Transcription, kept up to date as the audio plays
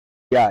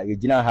ya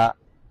yegyina ha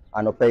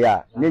anope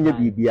ya nyenye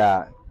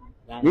bibia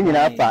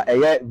nyina fa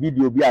eye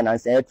video bia na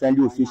nsan trend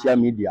on social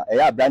media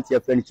eye brand e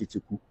friend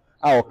Kyekyeku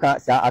a oka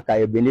sa aka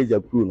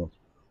Ebenezer crew no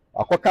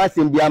akoka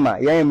asem bia ma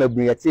yen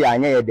mabun yete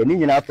anya ye de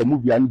nyina fa mu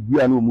bia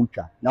no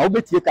omutwa na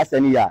obetie kasa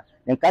ni ya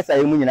nkasa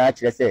ye mu nyina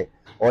kire se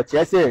o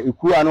kire se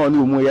ekuru na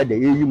onu mu ye de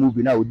eyi mu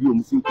bi na odi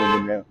omusinko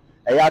nimre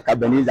eye aka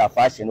Ebenezer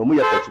fashion omu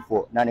ye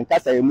pachifo na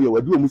nkasa ye mu ye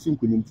wadi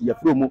omusinko nimti ye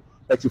fro mu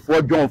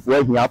pachifo dwonfo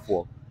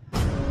ahiafo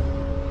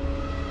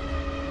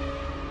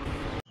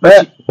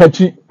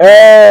Pakyi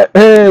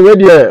we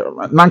dey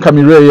nanka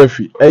mi re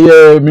yafi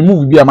me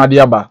movie bi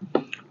amade aba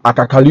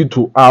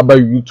AKACALITO aba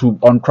YouTube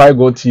on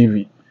Trigo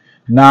TV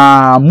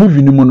na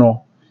movie ni mu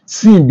no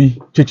scene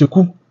bi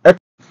Kyekyeku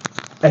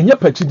enye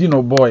Pakyi di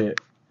no boy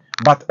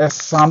but it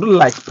sound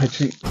like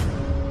Pakyi.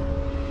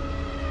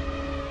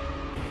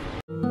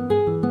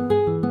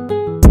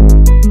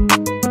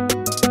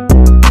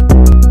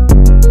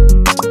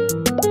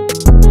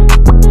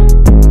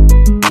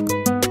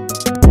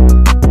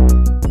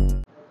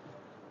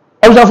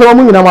 From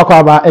Munina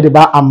Makwaba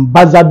Ediba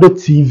Ambassador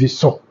TV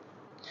so.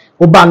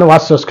 Oba no wa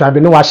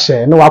subscribe, no wa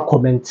share, no wa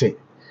comment,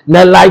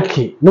 no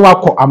like, no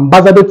wa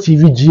Ambassador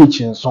TV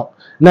GH so.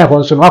 Na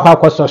honso no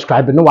wa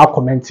subscribe, no wa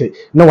comment,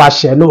 no wa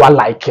share, no wa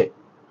like.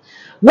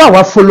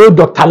 Wa follow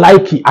Dr.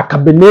 Likee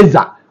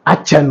Ebenezer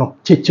acheno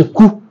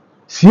Kyekyeku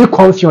see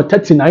confusion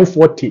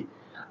 3940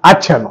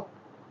 acheno.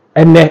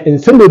 Ene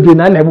nsem edu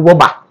na ebo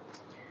ba.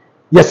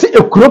 Yesi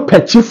ekuro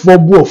Pakyi fo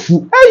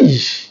buofu.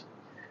 Ei.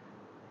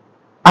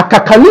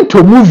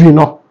 AKACALITO movie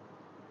no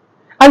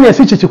anya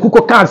si Kyekyeku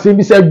ko kan se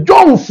bi se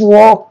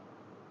Johnfo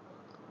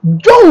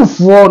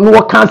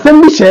no kan se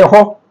bi share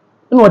ho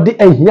no de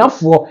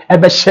ahiafo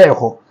ebe share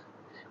ho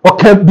o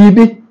kan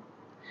bibi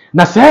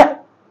na se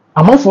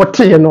amanfo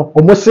teye no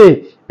omo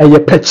se eye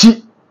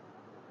Pakyi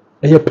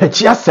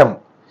asem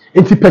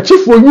enti Pakyi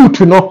for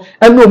youth no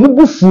eno omo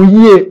bufu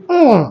yie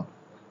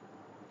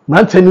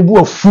man tani bu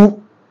ofu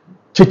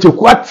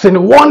Kyekyeku atene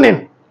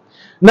warning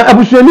na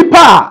abusuani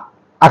pa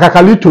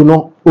AKACALITO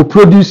no o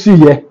produce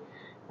ye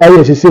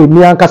sese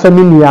mi ankasa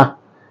minia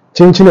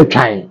chinchine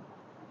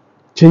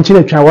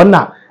twan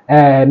wona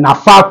na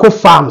Falco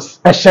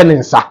Farms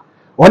ehyenensa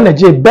wona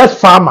je best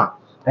farmer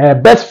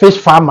best fish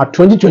farmer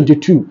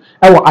 2022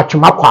 ewo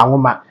atwema kwa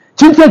nwoma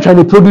chinchine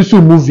twan produce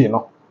movie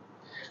no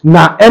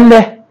na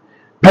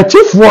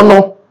Pakyifo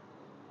no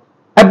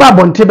eba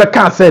bonte be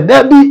kan say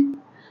da bi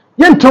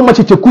yentoma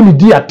Kyekyeku ni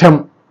di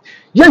atem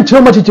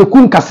yentoma Kyekyeku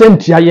nkasa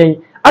ntia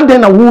yen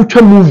aden na wo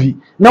twa movie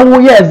na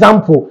wo ye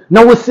example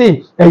na wo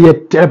say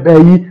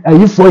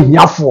fo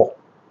hiafo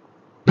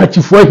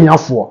Pakyifo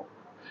hiafo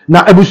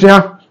na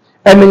abusua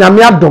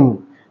emenyame adom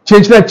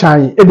chenchire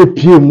chan ebe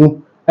pie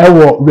mu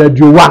ewo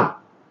radio 1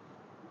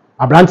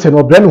 abrante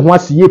no brand ho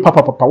asiye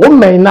papa wo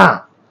men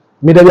na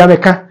me da bia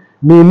meka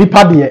me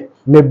nipa de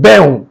me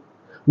ben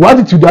wo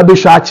attitude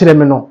abehwa a kire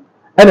me no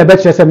ene be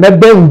kire se me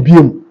ben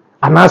biem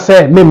ana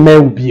se me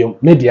men biem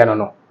me de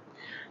no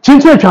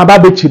chenchire twan aba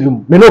be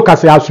kirim me no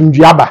kase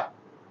asumdue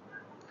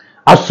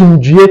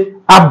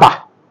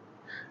aba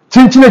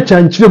chinchine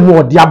chanchire mu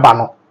odi aba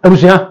no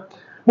abusua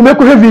mo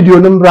mekɔhwɛ video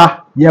no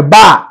mbra ye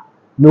ba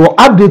me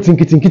update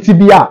nkitinkiti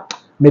bia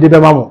me de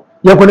bema mo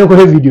ye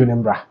kɔhwɛ video no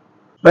mbra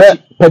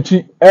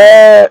Pakyi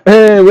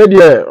we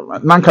dey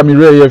nanka mi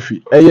re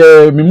yafi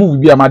me movie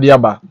bi amade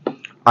aba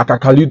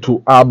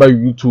AKACALITO aba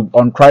YouTube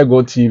on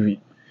Trigo TV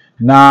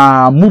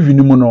na movie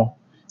ni mu no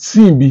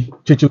scene bi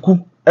Kyekyeku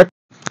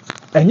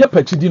enye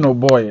Pakyi di no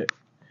boy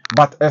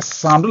but it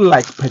sound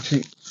like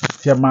Pakyi.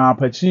 Tiama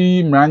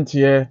Pakyi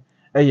mrantie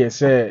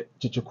se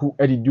Kyekyeku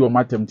edidi o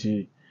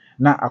matemti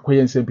na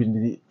akoye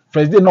nsempindi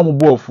first day no mo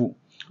boafu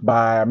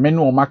ba me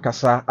no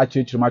makasa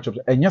akyekyere matchup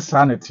enye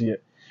sa na tie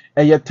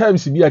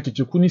times bi a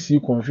Kyekyeku ni si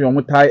konfi o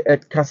mutai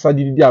kasa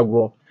didi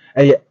agro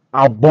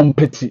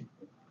abompeti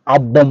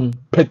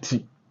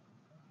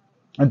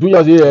antu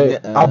ya ze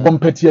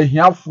abompeti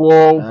ahiafo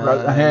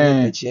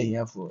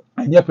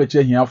enye Pakyi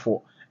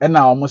ahiafo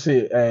ena omo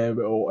se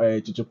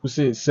Kyekyeku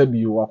se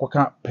sabi o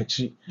akoka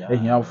Pakyi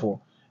ahiafo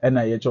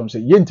ena ye chom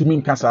se yentimi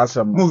nka sa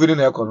asem movie ni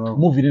na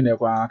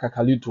ekọ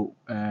AKACALITO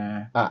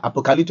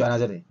AKACALITO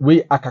anazere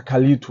we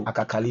AKACALITO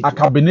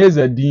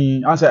Ebenezer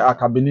din answer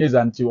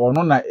Ebenezer nti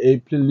ono na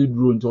play lead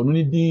role nti ono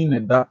ni din na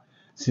da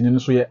sinini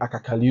so ye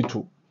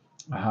AKACALITO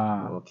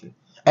okay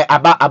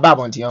aba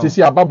bontin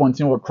tisi aba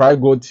bontin wo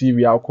Trigo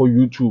TV akọ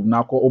YouTube na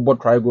akọ obo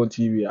Trigo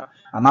TV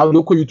and now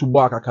local YouTube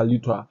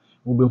AKACALITO a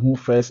we be who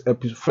first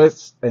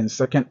and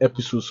second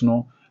episodes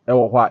no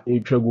ewo ho a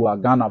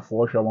etwagu Ghana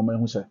for hwe mo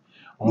hu se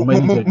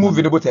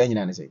movie no botaye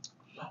nyina ne say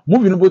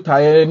movie no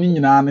botaye ni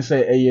nyina ne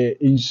say eye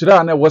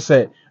inshira na wo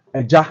say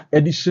eja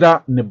edi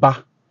shira ne ba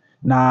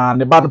na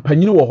ne ba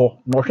panyini wo ho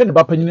na ohwe ne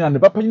ba panyini na ne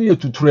ba panyini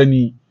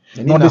etuturani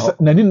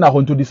na ni na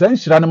ho nto di san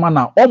shira ne ma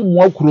na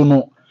ommo akuro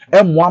no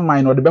emmo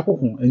aman no de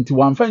bekoko enti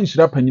wanfa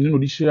nshira panyini no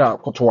di shira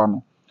kotowa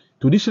no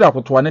to di shira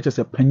kotowa na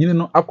chese panyini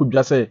no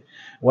akodwa say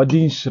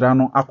wadi nshira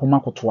no akoma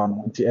kotowa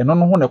no enti eno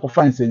no ho na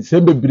ekofa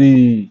nsense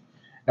bebre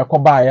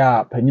ekoba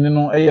ya panyini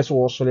no so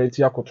wo sore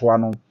ti akotowa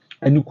no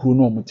any kuro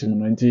no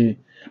mutim nti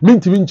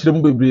mintimi nkyerɛ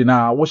mu bebre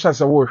na wo hya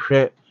sɛ wo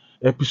hwɛ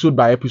episode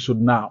by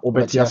episode na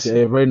obetia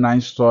say a very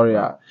nice story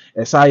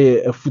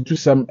esaye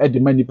afutusem e de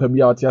manipa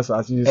bia otia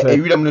asase say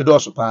ewirem no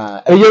doso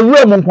pa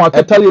ewirem nko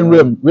atotally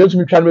enwirem we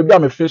tumi twa no bia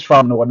me fish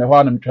farm no wona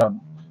ho na mtwa no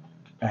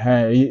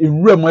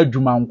ewirem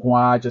adwuma nko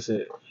a che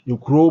say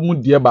ekuro mu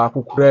de ba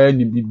akokora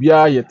ni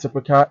bibia ye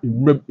typical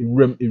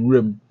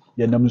ewirem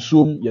ye nam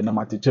suom ye nam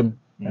atechem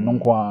eno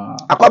nko a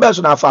akwabe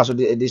so na afa so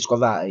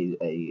discover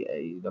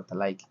Dr.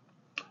 Likee.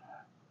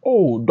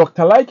 Oh,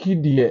 Dr. Likee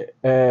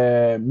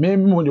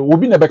me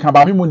obi na beka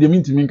ba me mo de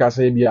mintimi nka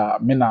say bia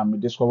me na me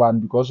discover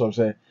because of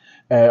say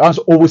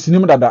also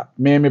owosinim dada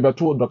me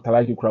beto Dr.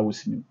 Likee kura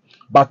wosinim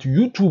but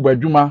YouTube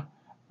adwuma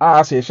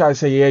say sha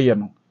say ye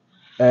no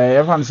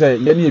everyone say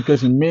ye na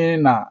ekwesi me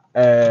na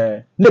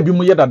na bi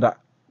mo ye dada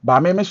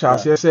ba me sha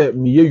say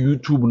me ye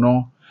YouTube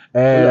no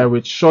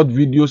with short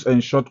videos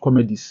and short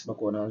comedies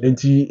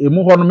enti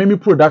emu ho no me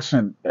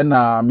production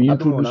na me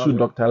introduce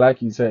Dr.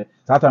 Likee say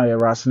that time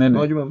rasne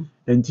no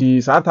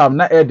enti that time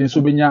na edin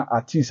so benya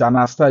artist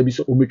and star bi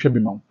so ometwa bi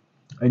ma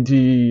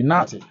enti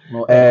na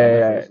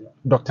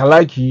Dr.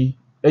 Likee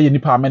ye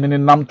nipa amene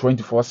nam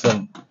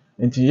 24/7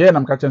 enti ye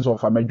nam ka chen so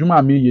fa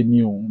madwuma me ye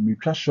ni o me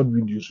twa short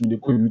videos me de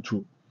ko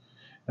YouTube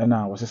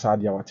na wo se sa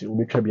dia wate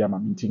obetwa bi ama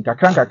enti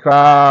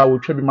nkakra wo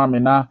twa bi ma me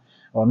na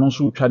ono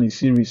nso twa ni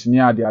series ni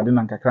ade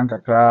na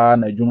nkakra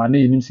na adwuma na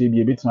yenim se bi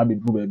ebetima be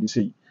dru ba bi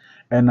sei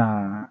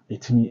na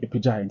etimi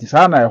epija enti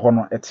sa na ho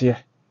no ete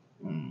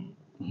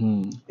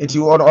eti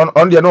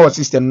on the no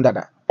system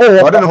dada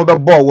o de no be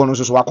ball won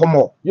so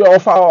wakomo yo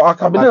ofa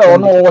akabene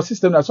ono wo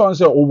system na so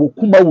say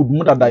obokuma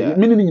wudum dada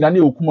mini ni nyina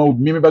na okuma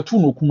wudum me betu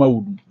no okuma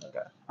wudum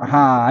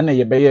na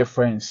ye be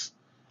friends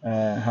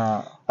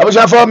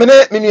abusha for me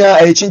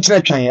nua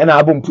chinchina twan na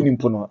abo mpuni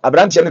mpu no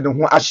abrante ne de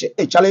ho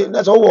ahye chale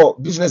na so wo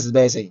business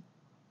be say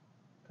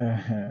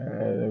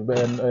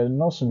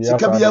no so biya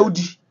sikabia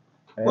udi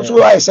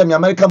so I say me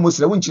American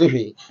Muslim won chire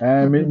hwe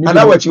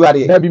ana wachi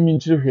ware na bi min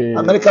chire hwe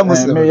American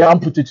Muslim me ya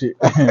ampuchichi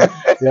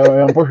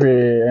ya ampo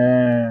hwe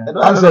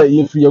anse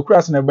ye free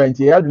akura se na ba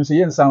nti ya adwun se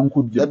ye nsan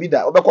nkodu da bi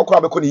da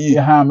obekokora beko ne yi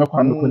ha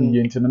mekwa meko ne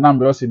yi nti na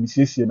mbe o se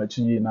misiesie na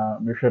chi yi na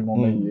mehwe no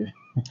na yi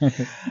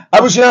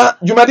abushia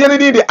jumade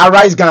ne di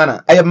Arise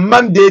Ghana ay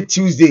Monday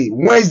Tuesday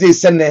Wednesday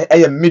Sunday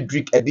ay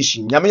midweek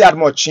edition nyame yad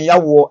mo chen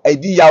yawo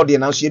edi yawde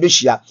na so ye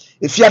behia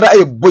efiada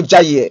ay boja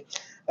ye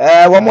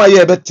wo mo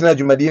ay betena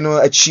jumade no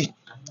achi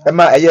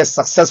Emma a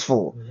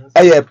successful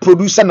a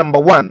producer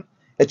number 1,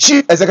 a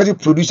chief executive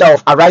producer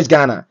of Arise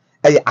Ghana,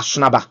 a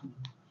Asunaba,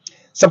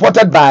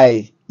 supported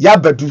by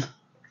Yabadu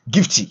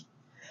Gifty,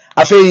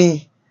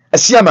 Afe a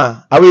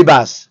Siama, a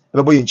Webas,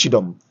 a boy in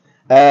Chidom,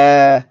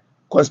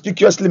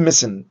 conspicuously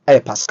missing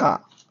a Pascal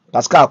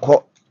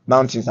caught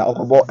mountains at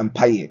Okobo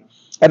Empire,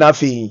 and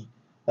Afe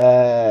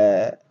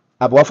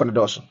above from the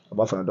dorsal,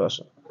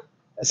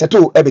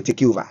 Seto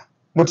Ebete over,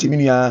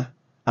 Multimedia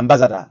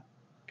Ambassador,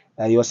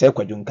 your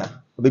Sekwadunka.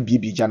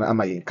 Bibi jana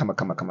amaye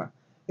kama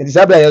enti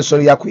sabia ye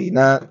sori yakoi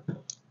na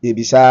ye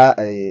bisa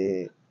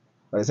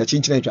se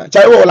chinchine twa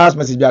chai wo last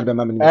message bi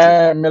ma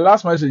me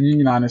last message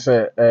nyina ne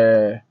se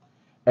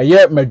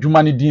eye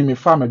madwuma ne din me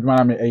fa madwuma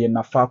na me eye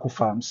Nafako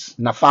farms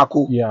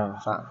yeah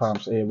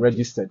farms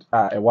registered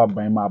e wa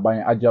ban ma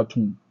ban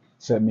ajatum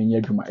se menye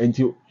adwuma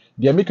enti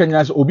de me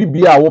kanya se obi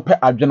bia wo pe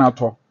adwena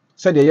to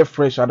se de ye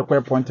fresh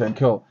adekoy point and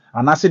kill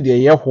anase de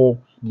ye ho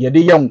de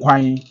ye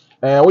nkwan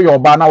wo yo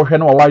ba na wo hwe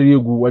na wo ware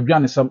egu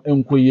wadwane sam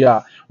enkoyi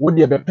a wo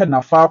de bepe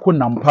Nafako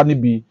nampa ne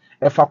bi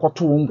fa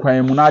koto wo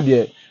nkwan mu na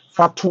de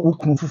fatu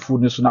ukun fufu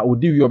ne so na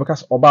odi wi obeka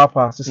oba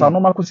pa sisa no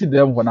makosi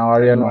dem ho na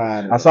ware no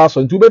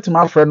asaso nti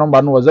obetima afre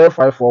number no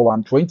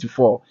 0541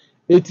 24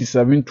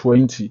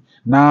 8720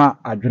 na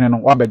adwene no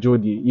wabeje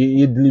odi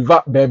ye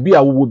deliver baby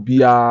a wo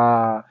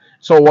bia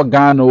so wo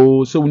Ghana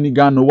o so woni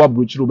Ghana wo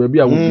abrochiro baby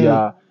a wo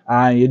bia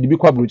ye de bi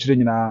kwa abrochiro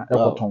nyina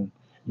ekoton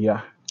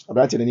yeah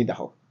abrante ne ni da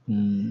ho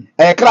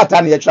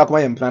krata ne yatwa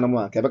koma yempna no mu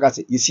a kebeka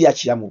se yesi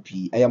achia mo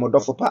pi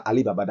ayamodofo pa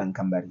Alibaba dan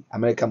Kambari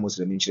American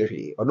Muslim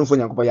nchirehwe odonfo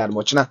nyankopɔ ya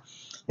mo chena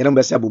yenam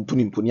bese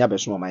abompuni mpuni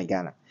abeso my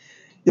Ghana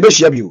ye be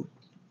hia bio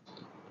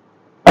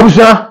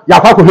abusha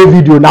yakwa ko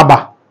video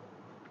naba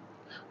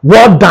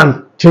well done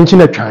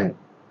chinchine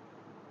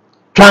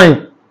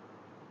twan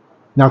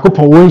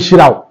nyankopɔ won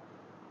hiraw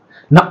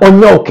na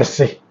onye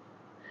okese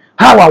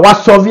how wa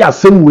solve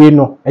asem we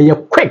no eye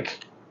quick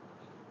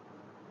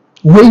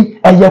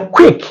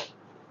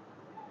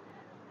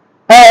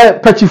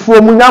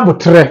Pachifuo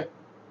munyabotre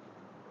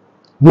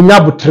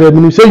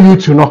munu se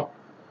YouTube no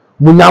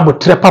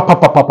munyabotre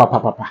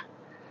papa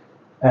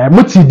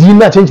mutidi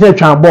na chenchen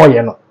twan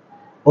boy no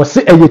o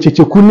se eye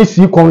Kyekyeku ni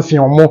si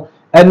confirm mo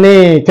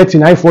ene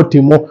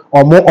 3940 mo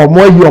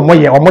omo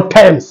ye omo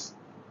times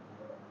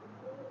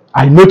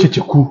I know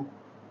Kyekyeku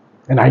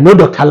and I know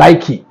Dr.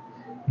 Likee.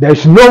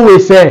 There's no way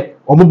say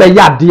omo be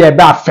yade e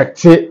be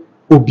affect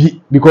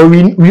obi because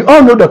we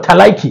all know Dr.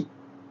 Likee.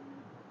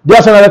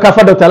 There's another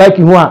for Dr.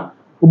 Likee who are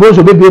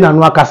Ubonso baby na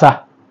no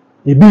akasa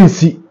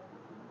ebinsi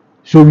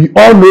so we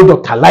all know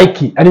Dr.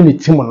 Likee and the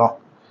team no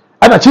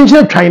and a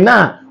chinchine try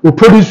na o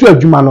produce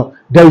adwuma no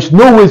there is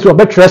no way so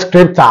be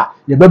scriptor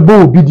ye be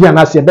bo obi di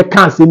anase ye be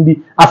kan sem bi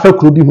afa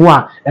kro bi ho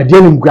a e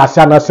de nim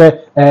guase anase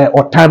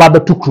otan ba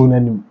betu kro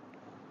nanim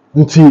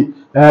nti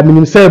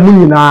minim say mu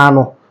nyina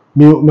no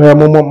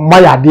ma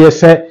yade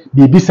se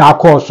bibi sa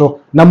course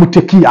na mu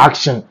take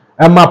action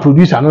ma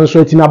producer no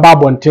so tina ba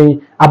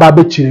bonten aba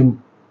be kirem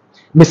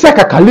me say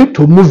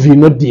AKACALITO movie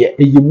no de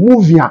eye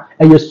movie a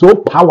eye so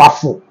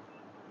powerful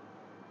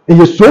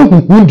eye so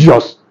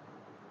humdious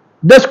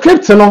the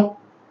script no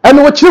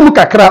eno wo kirem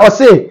kakra o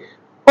say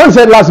on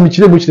said last me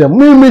kirem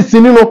me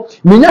sini no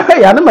me nya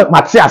hwe ya na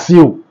mate ase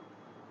o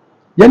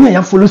ye na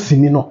ya follow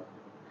sini no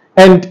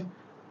and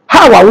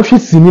how I wish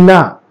sini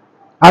na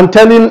I'm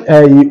telling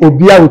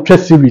Obia Uche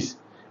series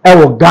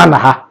ewo Ghana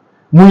ha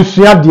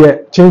munsua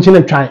de chinchin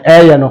and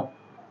try no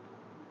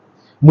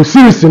mu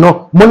series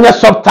no monye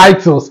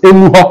subtitles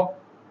enu ho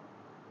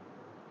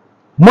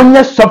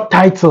monye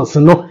subtitles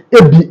no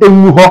ebi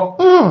enu ho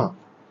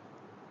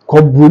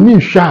ko broni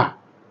hwa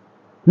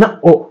na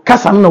o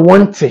kasa no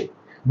wonte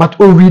but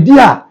already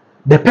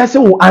the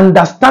person will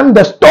understand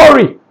the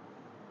story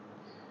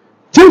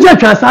chinchin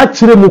transa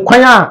kire mu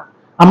kwan a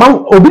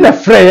ama obi na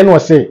frɛ no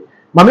say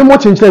mame mo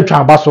chinchin twa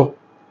abaso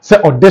say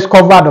o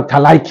discover Dr.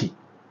 Likee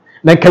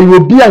na kan you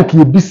obi anke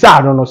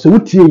ebisa no so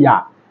wutie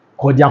ya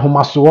ko dia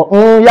homaso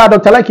ya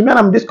Dr. Likee me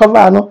na me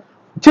discover no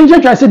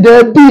chinchin twa say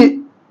there be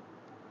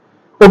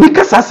obi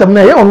kasa asem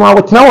na ye ono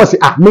awotena wo say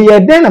me ye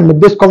den na me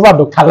discover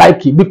Dr.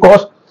 Likee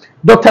because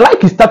Dr.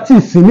 Likee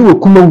started sini we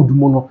kuma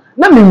wudumo no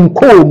na me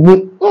nko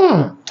mu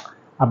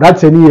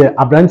abrante ni ye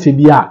abrante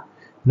bi a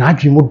na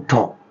adwemu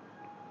do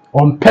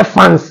on pe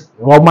fans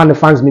or man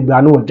fans me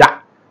bra no oja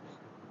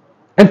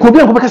enko bi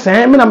enko be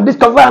kasa me na me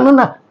discover no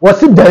na wo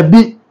si there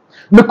be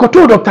me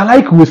koto Dr.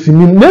 Likee we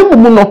sini na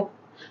mu no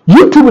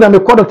YouTube na me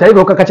ko Dr.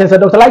 Likee ka kache say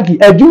Dr. Likee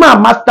adwuma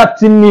master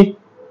tini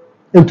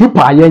entu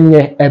pa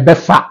yenye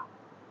ebefa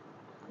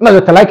na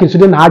Dr. Likee so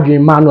de na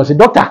adwen man no say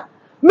doctor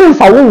me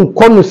mfa wo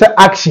nko no say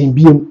action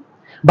biem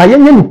ba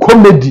yenye ni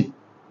comedy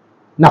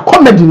na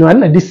comedy no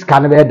na this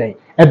kind of head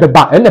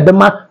ebeba na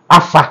ebema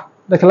afa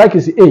Dr.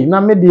 Likee say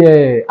na me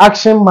the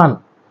action man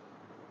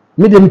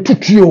me de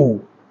tutuo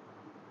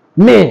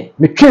me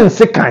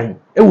twense kan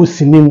wo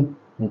sinim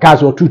nka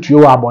so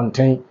tutuo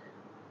abonten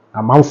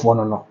amanfo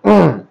no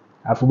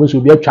afo be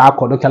so bi atwa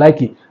akọ Dr.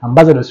 Likee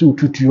ambassador so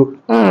tutuo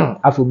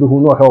afo be hu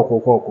no he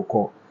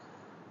okokọ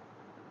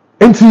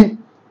enti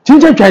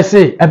chinche twa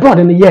say abroad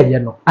no ye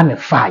no ana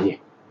faaye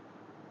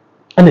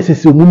ana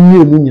sese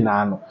omunni emu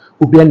nyina no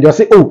obi ende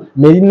say oh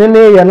me nene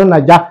ye no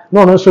naja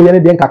no so ye ne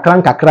de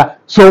nkakra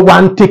so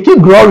one take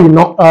glory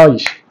no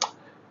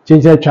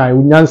chinche twa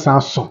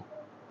unyansa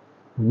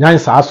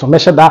so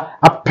meheda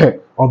apɛ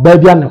oba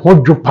bia ne ho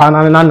dwopa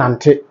na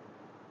nante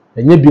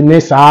enye bi ne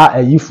saa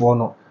ayifo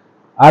no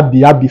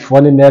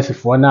abifo ne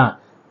nursefo na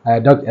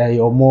doc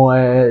omo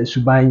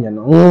suban nye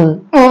no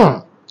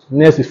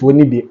nursefo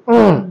ni bi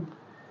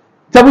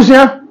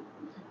tabusia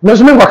me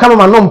so me ngwa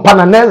kama no mpa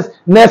na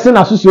nursing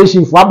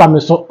association fo aba me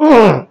so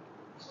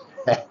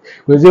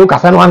kwezi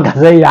ukasa no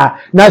angaza ya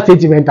na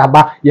statement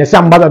aba yesi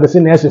ambaba be se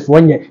nursefo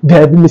nye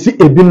da bi me si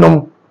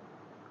ebinom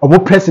omo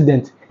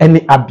president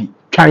eni abi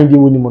twan di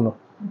woni mu no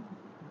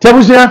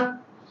tabusia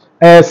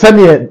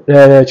senior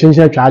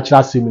chinchin twa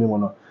akira sim ni mu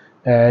no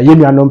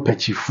yenuanom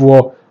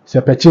pachifo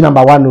se pachi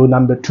number 1 o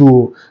number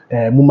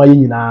 2 muma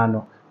yinyina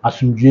no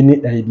asumdwe ni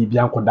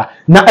bibia nkoda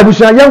na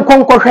abusuan ye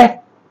nkonkohwe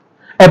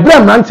ebra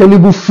mrante ni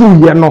bu fu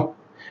ye no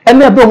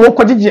ene ebe omo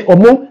kogege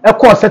omo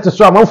ekọ set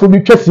so amanfo bi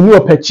twasi ni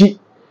opachi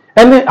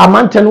ene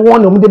amante no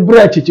won no de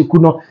bra Kyekyeku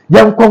no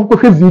ye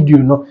nkonkohwe video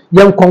no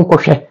ye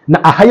nkonkohwe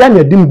na ahaya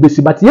na dim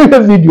besi but ye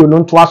video no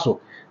nto aso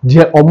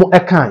je omo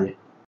ekan ye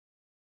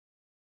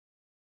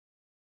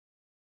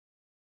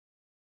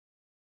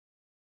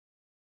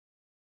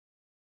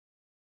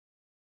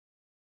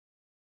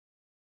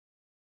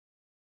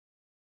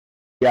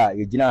ya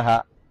yegina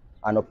ha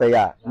anope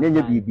ya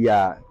nenye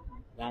bibia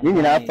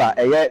nyina fa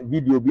eye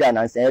video bi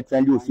anansa e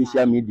trend on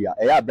social media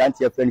eye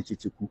abrante friend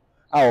Kyekyeku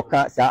a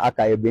oka sa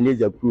aka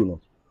Ebenezer crew no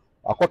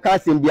akoka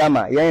asem bi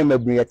ama yen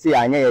mabun yete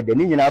anya ye de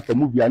nyina fa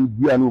movie anu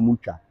bia na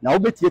omutwa na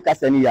obetie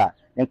kasa ni ya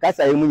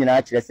nkasa ye mu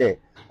nyina kire se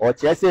o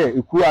kire se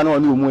ekuru anu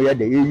onu omu ye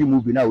de eyi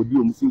movie na odi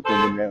omu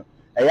sinkonim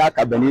eye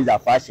aka Ebenezer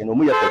fashion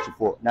omu ye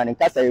pachifo na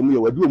nkasa ye mu ye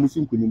wadi omu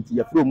sinkonim ti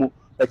ye fro mu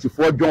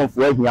pachifo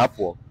Johnfo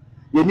ahiafo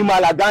ye ni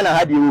mala Ghana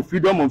ha de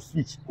freedom of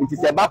speech it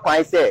is about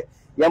kwan say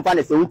yemfa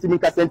ne se wuntimi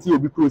kasenti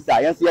obi close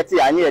a yenso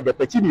yete anye ye de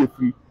pachi ne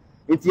free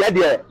nti ye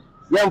de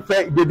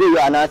yemfa dede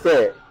yo ana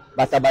se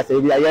basa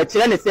ye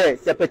kire ne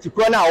se pachi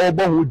pro na wo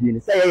bo hu di ne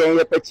se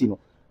ye pachi no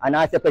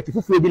ana se pachi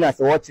fufu bi na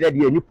se wo kire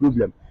de ni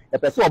problem e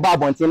pese oba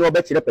abonten no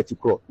be kire pachi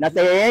pro na se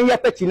ye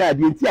pachi na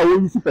de nti a wo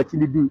yusu pachi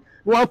ni di no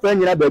wan fa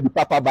nyina ba bi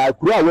papa ba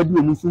kuro a wadi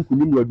omu sunku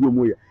ni wadi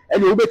omu ye e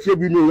de wo be kire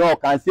bi no yo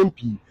kan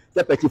sempi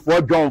se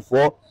pachifo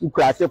Johnfo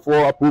ukrase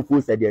for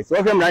apofo said yes so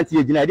hwem nanti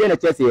ye gina de na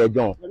chese ye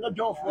John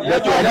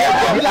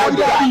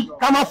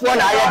kama fo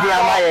na aye de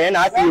ama ye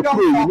na ase pro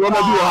ni o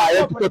ma bi ha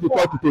ye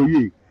tuto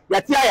yi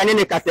yati aya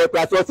ne kasa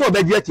kura so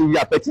obeji achi wi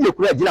apati ne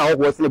kura gina ho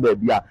wo se ba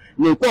bia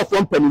ne ko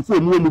from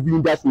penifo mu movie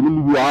industry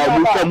mu wa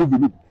mu fa movie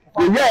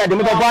ni ya de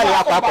me ba ne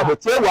akwa ko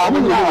che wa mu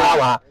ni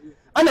wa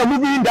ana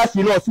movie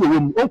industry no so wo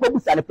mu onko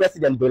busa ne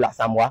president Bola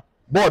Samwa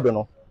board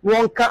no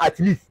won ka at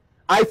least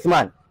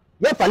Iceman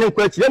ye fa ne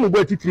nko achi mu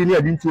bo titiri ne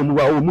adi nti mu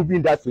wa o movie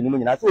industry ni mu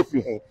nyina so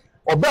free hen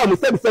oba mu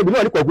sebi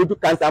no ni ko go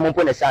cancer mo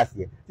po na chance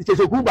ti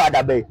Kyekyeku ba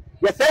da be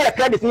ye say ya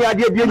credit ni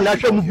ade bia nyina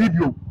hwe mu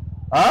video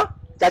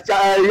chacha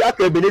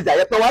aka Ebenezer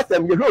ye pe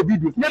wasem ye no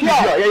video ne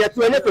video ye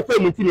to ene to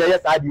fame nti ne ye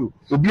sadio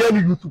obi ani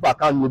YouTube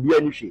account obi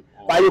ani hwe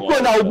ba ye ko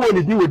na obo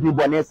ni di wodi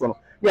bone so no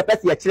ye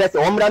pese ye kire se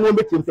omra no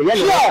betim se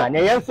ye ne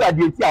ye nso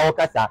ade nti a wo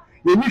kasa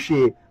ye ni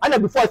hwe ana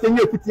before se nye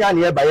fitia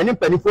ne ye ba ye ni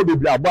mpanifo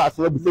bebre abo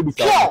aso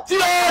bisa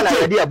na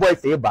ye de boy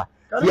se ba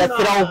ye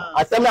traw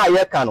asem na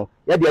ye ka no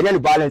ye de ye ni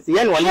balance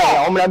ye ni wona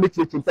ya omra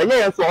betim se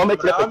ye nso o me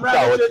kire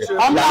petika wo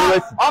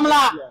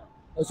omra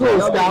so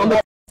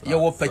sta ye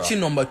wo Pakyi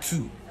number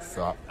 2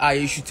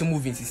 I shoot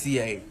moving to see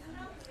here.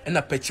 And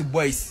a Pakyi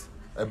boys.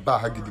 A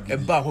bar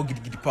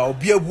gidi pa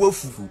obi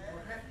abuafu.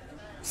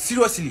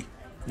 Seriously,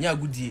 nya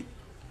goodie.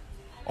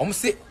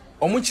 Say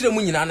omuchire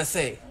mu nyina na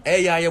say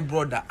ya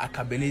brother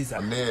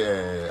Akabeniza.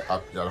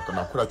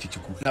 Na kura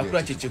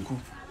Kyekyeku.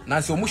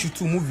 Na say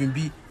omushutu moving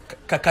bi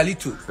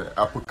AKACALITO.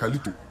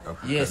 AKACALITO.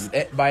 Yes,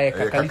 by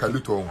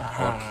AKACALITO.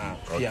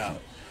 Yeah.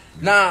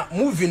 Na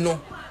moving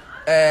no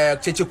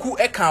Kyekyeku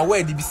kan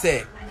word bi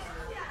say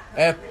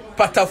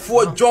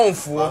Patafo John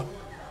for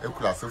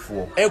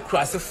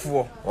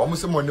Ekrasefo.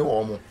 Almost money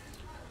or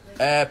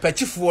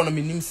Pakyi for no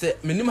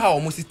minim ha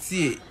almost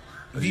tie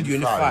video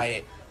ni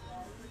fire.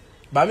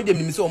 Ba me dem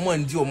nim se o mo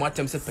andi o mo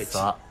atem se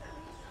Pakyi.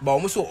 Ba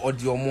almost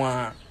odi o mo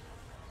a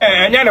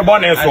enya ne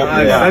bone so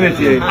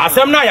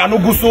asem na ya no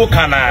guso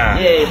kana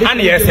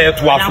ane ye se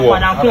to afo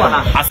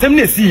asem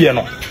na si ye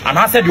no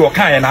ana se de o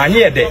kan ye na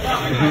anye de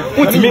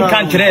utimi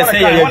kan kire se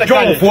ye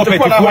John for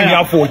Pakyi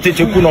hiafo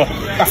Kyekyeku no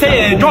se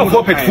ye John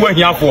for Pakyi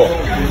hiafo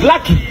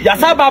Likee ya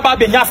sa baba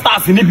benya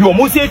stars ni bi o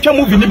mo se atwa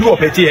movie ni bi o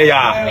Pakyi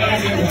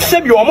ya se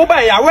bi o mo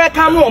ba ya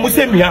welcome no o mo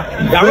se nua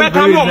ya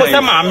welcome no o mo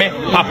se maame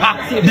papa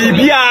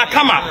bibia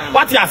kama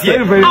what ya se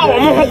a o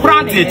mo ho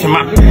grant etima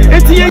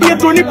enti ye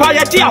to nipa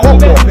ya ti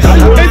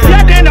ahoko If you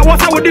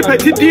was out with the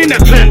petty dinner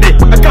trendy,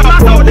 come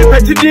out with the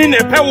petty dinner,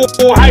 pay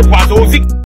hype was